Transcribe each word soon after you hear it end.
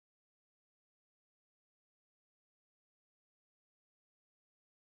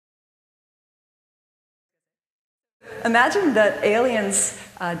Imagine that aliens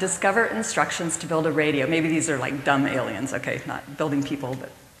discover instructions to build a radio. Maybe these are like dumb aliens, okay, not building people, but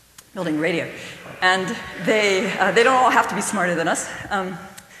building radio. And they don't all have to be smarter than us.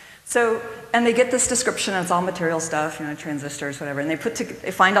 And they get this description, and it's all material stuff, you know, transistors, whatever, and they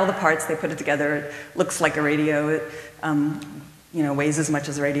find all the parts, they put it together, it looks like a radio, it weighs as much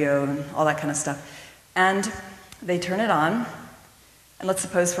as a radio, and all that kind of stuff. And they turn it on, and let's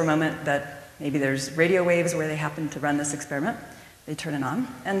suppose for a moment that maybe there's radio waves where they happen to run this experiment. They turn it on,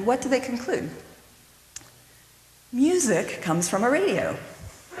 and what do they conclude? Music comes from a radio.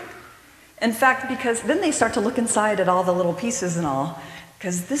 In fact, because then they start to look inside at all the little pieces and all,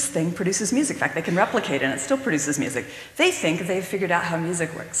 because this thing produces music. In fact, they can replicate it and it still produces music. They think they've figured out how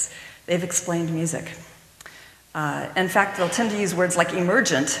music works. They've explained music. In fact, they'll tend to use words like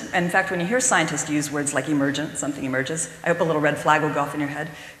emergent. In fact, when you hear scientists use words like emergent, something emerges, I hope a little red flag will go off in your head,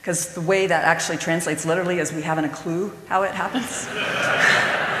 because the way that actually translates literally is we haven't a clue how it happens.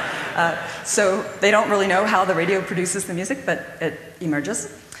 So they don't really know how the radio produces the music, but it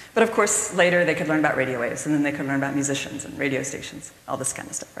emerges. But of course, later they could learn about radio waves, and then they could learn about musicians and radio stations, all this kind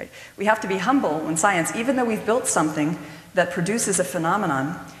of stuff, right? We have to be humble in science. Even though we've built something that produces a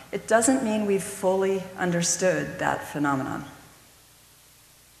phenomenon, it doesn't mean we've fully understood that phenomenon.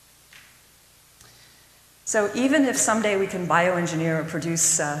 So even if someday we can bioengineer or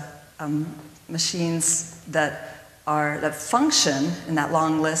produce machines that function in that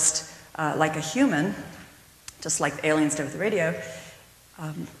long list like a human, just like the aliens did with the radio,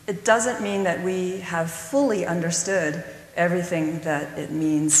 it doesn't mean that we have fully understood everything that it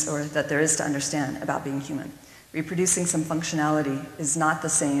means or that there is to understand about being human. Reproducing some functionality is not the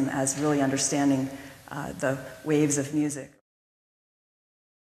same as really understanding the waves of music.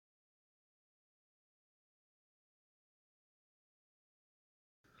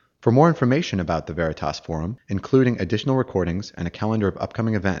 For more information about the Veritas Forum, including additional recordings and a calendar of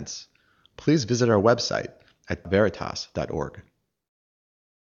upcoming events, please visit our website at veritas.org.